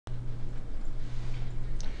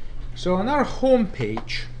So on our home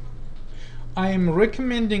page, I am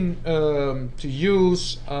recommending to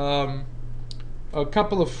use a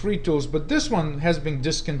couple of free tools, but this one has been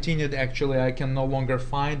discontinued. Actually, I can no longer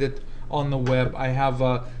find it on the web. I have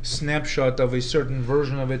a snapshot of a certain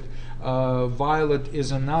version of it. Violet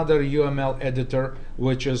is another UML editor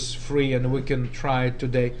which is free, and we can try it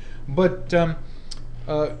today. But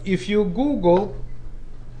if you Google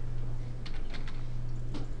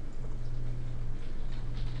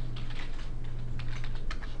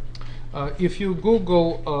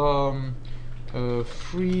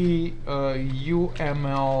free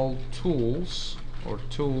UML tools or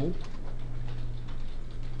tool,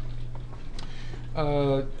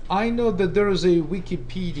 I know that there is a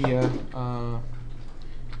Wikipedia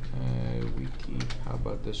wiki. How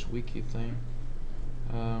about this wiki thing?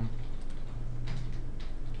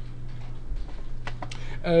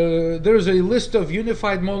 There's a list of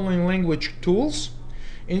unified modeling language tools,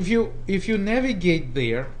 and if you navigate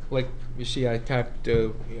there, like you see, I typed.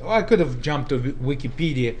 I could have jumped to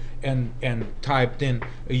Wikipedia and typed in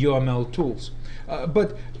UML tools,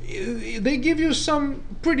 but they give you some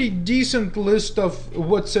pretty decent list of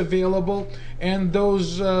what's available, and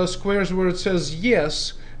those squares where it says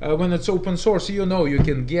yes, when it's open source, you know you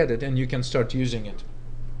can get it and you can start using it,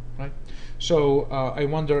 right? So I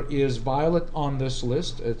wonder, is Violet on this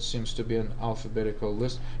list? It seems to be an alphabetical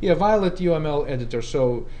list. Yeah, Violet UML editor.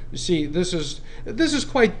 So you see, this is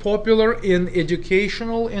quite popular in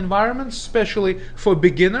educational environments, especially for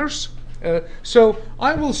beginners. So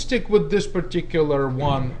I will stick with this particular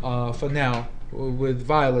one for now, with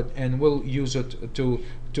Violet, and we'll use it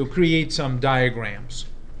to create some diagrams,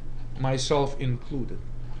 myself included.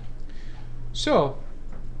 So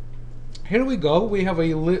here we go. We have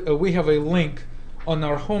a link on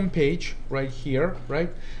our home page right here, right?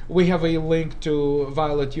 We have a link to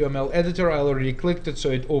Violet UML editor. I already clicked it, so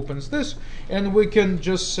it opens this, and we can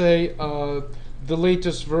just say the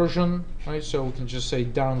latest version, right? So we can just say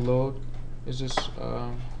download. Is this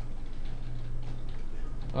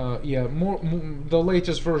yeah, the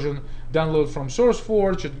latest version, download from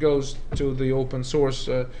SourceForge. It goes to the open source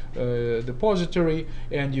depository,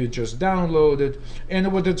 and you just download it.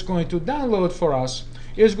 And what it's going to download for us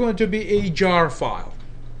is going to be a jar file.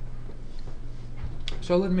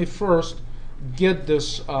 So let me first get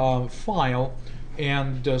this file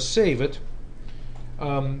and save it.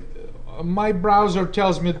 My browser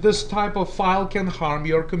tells me this type of file can harm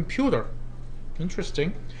your computer.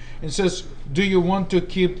 Interesting. It says, do you want to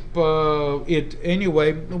keep it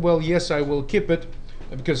anyway? Well, yes, I will keep it,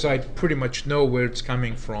 because I pretty much know where it's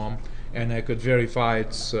coming from, and I could verify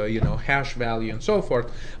its hash value and so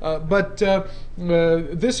forth. But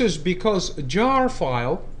this is because jar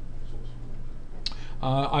file,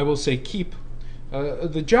 I will say keep.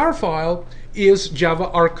 The jar file is Java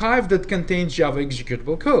archive that contains Java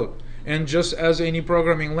executable code. And just as any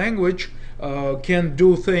programming language can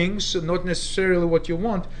do things, not necessarily what you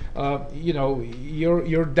want,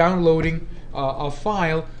 you're downloading a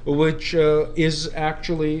file which is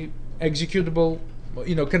actually executable,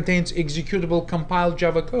 contains executable compiled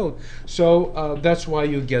Java code. So that's why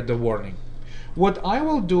you get the warning. What I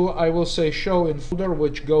will do, I will say show in folder,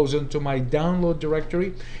 which goes into my download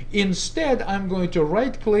directory. Instead, I'm going to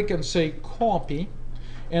right click and say copy,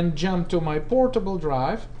 and jump to my portable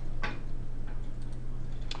drive,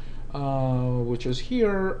 which is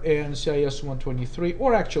here, and CIS 123,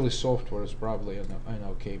 or actually software is probably an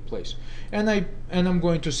okay place. And I'm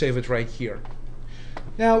going to save it right here.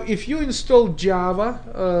 Now, if you install Java,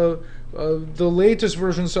 the latest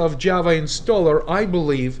versions of Java installer, I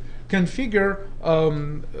believe, configure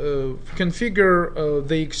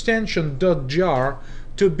the extension .jar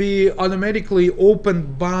to be automatically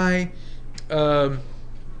opened by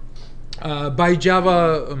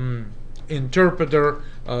Java interpreter,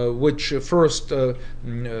 which first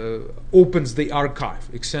opens the archive,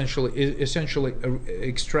 essentially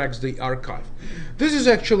extracts the archive. This is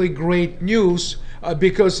actually great news,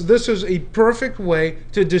 because this is a perfect way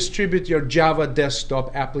to distribute your Java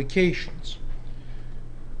desktop applications.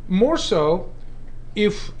 More so,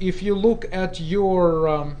 if you look at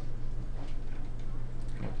your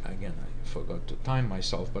again, I forgot to time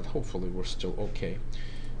myself, but hopefully we're still okay.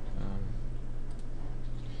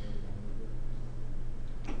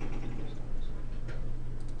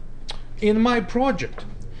 In my project,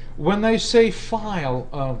 when I say file,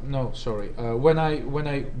 when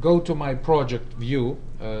I go to my project view,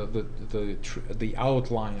 the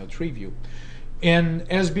outline, a tree view, and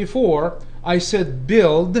as before, I said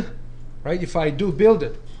build, right? If I do build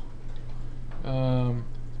it,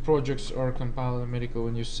 projects are compiled automatically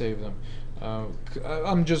when you save them.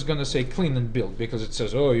 I'm just gonna say clean and build because it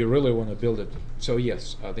says, oh, you really want to build it. So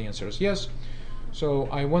yes, the answer is yes. So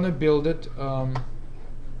I want to build it.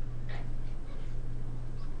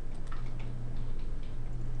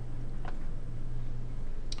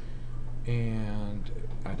 And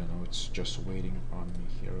I don't know, it's just waiting on me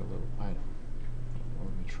here a little. I don't know.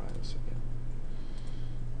 Let me try this again.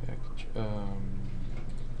 Package,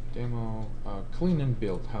 demo, clean and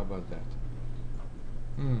build. How about that?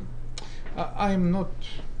 I'm not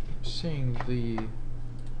seeing the.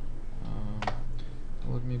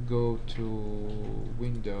 Let me go to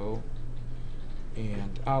window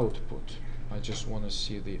and output. I just want to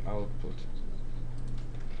see the output.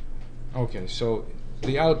 Okay, so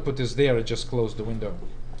the output is there. I just closed the window.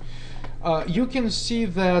 You can see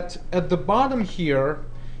that at the bottom here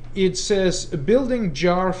it says building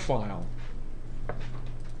jar file.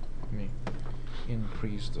 Let me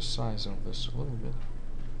increase the size of this a little bit.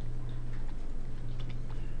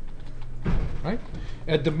 Right?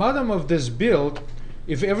 At the bottom of this build,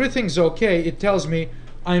 if everything's okay, it tells me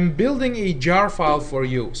I'm building a jar file for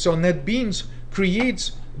you. So NetBeans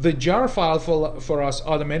creates the jar file for us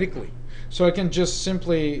automatically. So I can just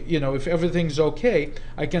simply, you know, if everything's okay,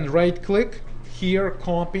 I can right click here,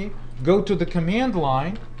 copy, go to the command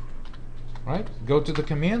line, right? Go to the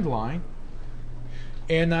command line,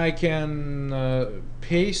 and I can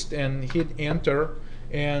paste and hit enter.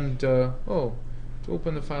 And oh, to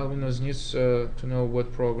open the file, Windows needs to know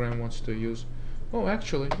what program wants to use. Oh,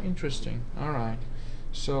 actually, interesting. All right.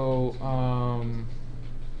 So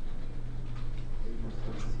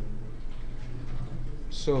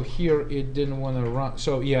so here it didn't want to run.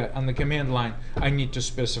 So yeah, on the command line, I need to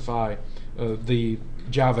specify the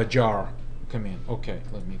Java jar command. Okay,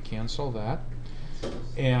 let me cancel that.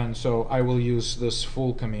 And so I will use this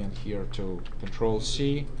full command here to Control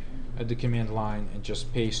C at the command line and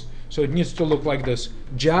just paste. So it needs to look like this: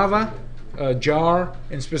 Java jar,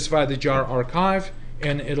 and specify the jar archive,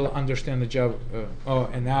 and it'll understand the Java. Oh,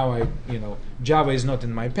 and now Java is not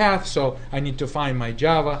in my path, so I need to find my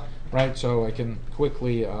Java, right? So I can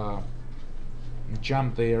quickly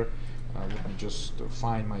jump there. Let me just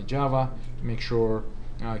find my Java, make sure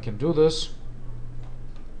I can do this.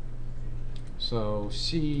 So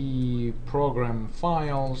C program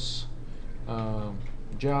files,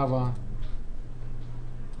 Java,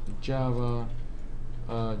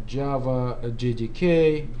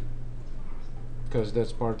 JDK, because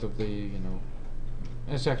that's part of the,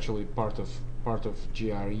 it's actually part of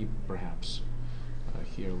GRE perhaps.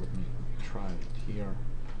 Here, let me try it here.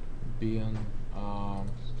 Bin,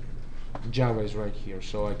 Java is right here,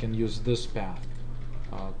 so I can use this path.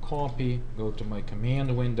 Copy, go to my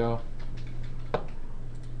command window,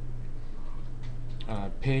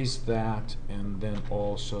 paste that, and then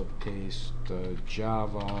also paste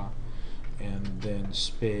Java, and then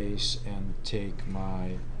space, and take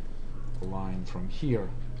my line from here.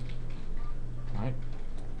 Right?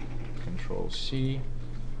 Control C,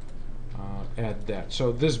 add that.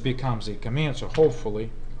 So this becomes a command. So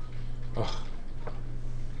hopefully,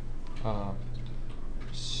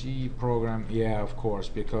 C program. Yeah, of course,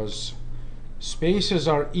 because spaces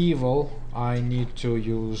are evil. I need to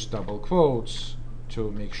use double quotes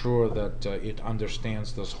to make sure that it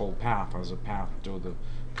understands this whole path as a path to the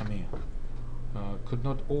command. Could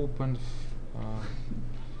not open.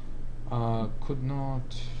 Could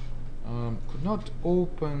not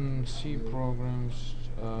open C programs.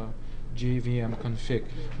 JVM config.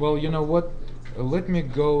 Well, you know what? Let me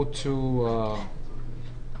go to.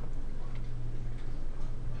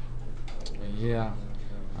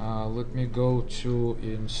 Let me go to,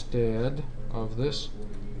 instead of this,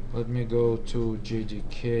 let me go to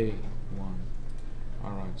JDK one.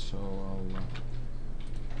 Alright, so I'll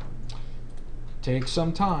take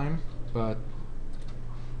some time, but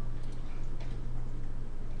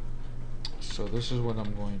so this is what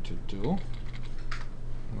I'm going to do.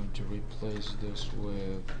 I'm going to replace this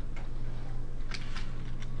with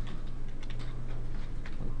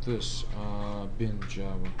this bin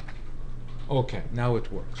Java. Okay, now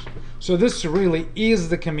it works. So this really is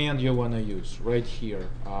the command you want to use right here.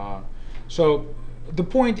 So the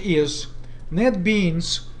point is,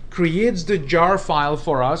 NetBeans creates the jar file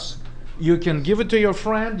for us. You can give it to your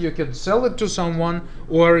friend, you can sell it to someone,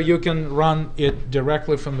 or you can run it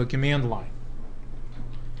directly from the command line.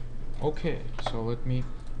 Okay, so let me